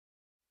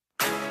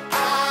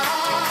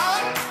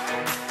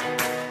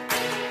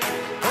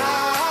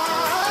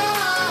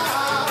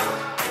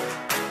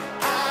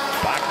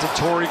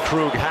Torey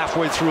Krug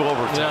halfway through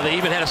overtime. Now, they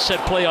even had a set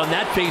play on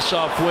that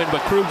face-off win,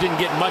 but Krug didn't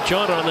get much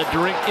on it on the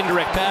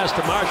indirect pass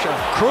to Marshall.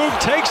 Krug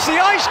takes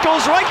the ice,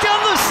 goes right down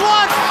the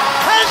slot,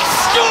 and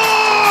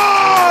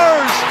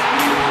scores!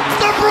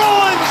 The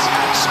Bruins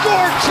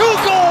score 2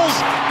 goals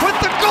with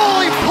the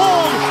goalie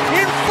pulled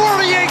in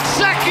 48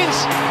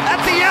 seconds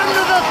at the end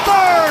of the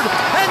third,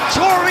 and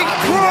Torey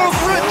Krug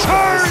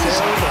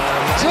returns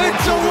to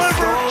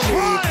deliver.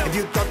 If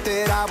you thought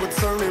that I would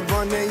certainly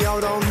run, then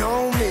y'all don't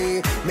know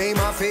me. May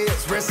my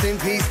fears rest in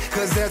peace,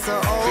 cause that's a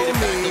old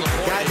me.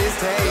 Got this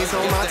taste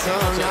on my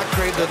tongue, I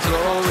crave the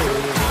glory.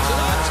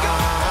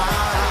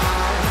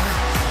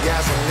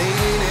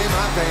 Gasoline in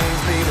my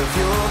veins, be the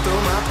fuel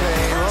through my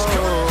pain.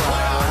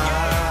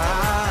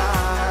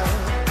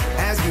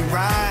 As we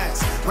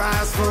rise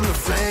from the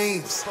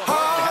flames.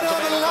 Heart of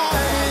the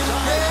lion,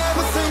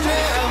 never say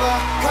never.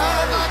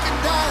 Cut like a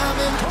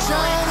diamond,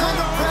 shine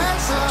under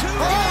pressure.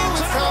 Oh,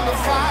 it's time to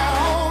fire,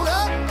 hold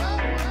up.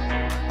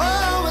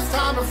 Oh, it's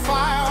time to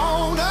fire,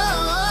 hold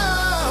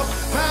up.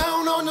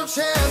 Pound on your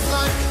chest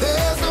like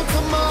there's no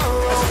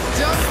tomorrow.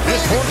 Just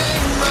this one,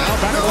 now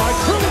back of the line,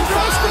 Krug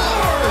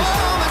scores!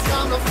 Oh, it's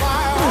time to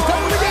fire, hold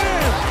up.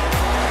 Again.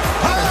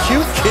 Are you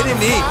kidding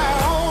me?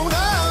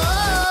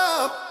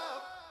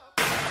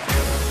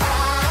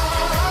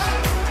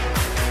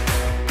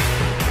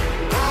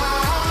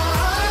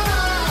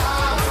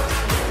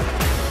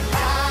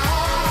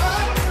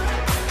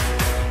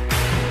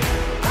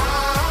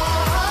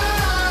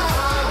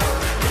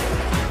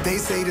 They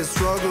say the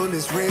struggle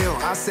is real.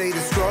 I say the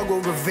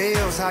struggle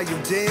reveals how you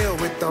deal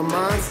with the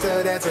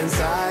monster that's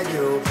inside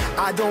you.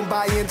 I don't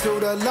buy into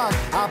the luck.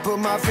 I put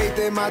my faith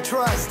and my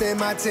trust in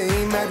my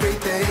team.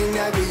 Everything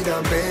that we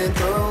done been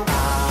through.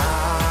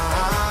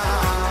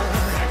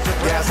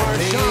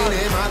 Gasoline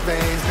in my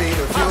veins, be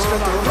the fuel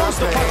through my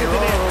pain.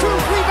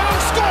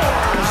 Rebound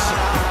scores!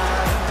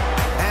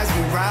 As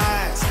we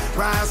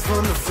rise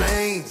from the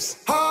flames.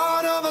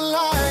 Heart of a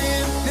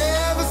lion,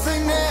 never say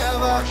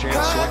never.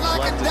 Cut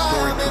like a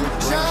diamond,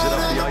 shine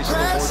under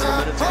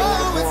pressure.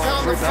 Oh, it's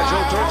time to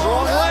fire, turns the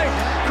wrong way.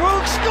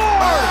 Krug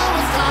scores! Oh,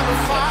 it's time to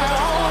fire,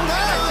 hold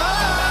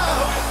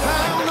up.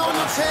 Pound on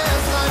the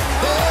chest like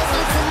there's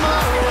no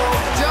tomorrow.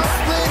 Just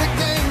play the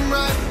game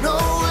right, no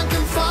one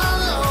can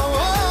follow.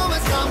 Oh,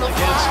 it's time to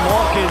Against fire.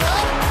 Malkin.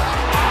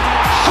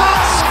 Shot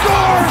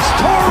scores!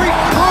 Torey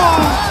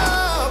Krug!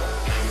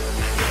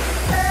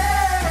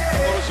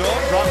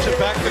 Drops it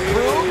back to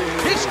Krug.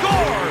 He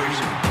scores!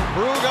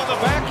 Krug on the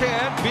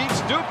backhand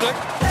beats Dubnik.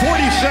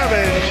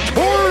 47,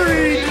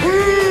 Torey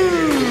Krug!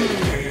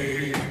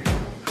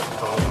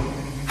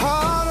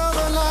 Heart of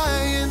a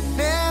lion,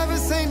 never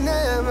say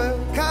never.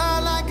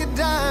 Cut like a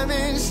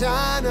diamond,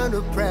 shine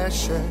under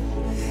pressure.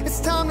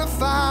 It's time to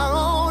fire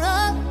on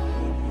up.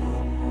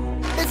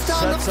 It's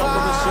time Sets to up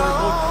in the fire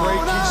circle. on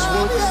Krug up.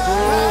 swoops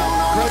through.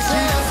 Krug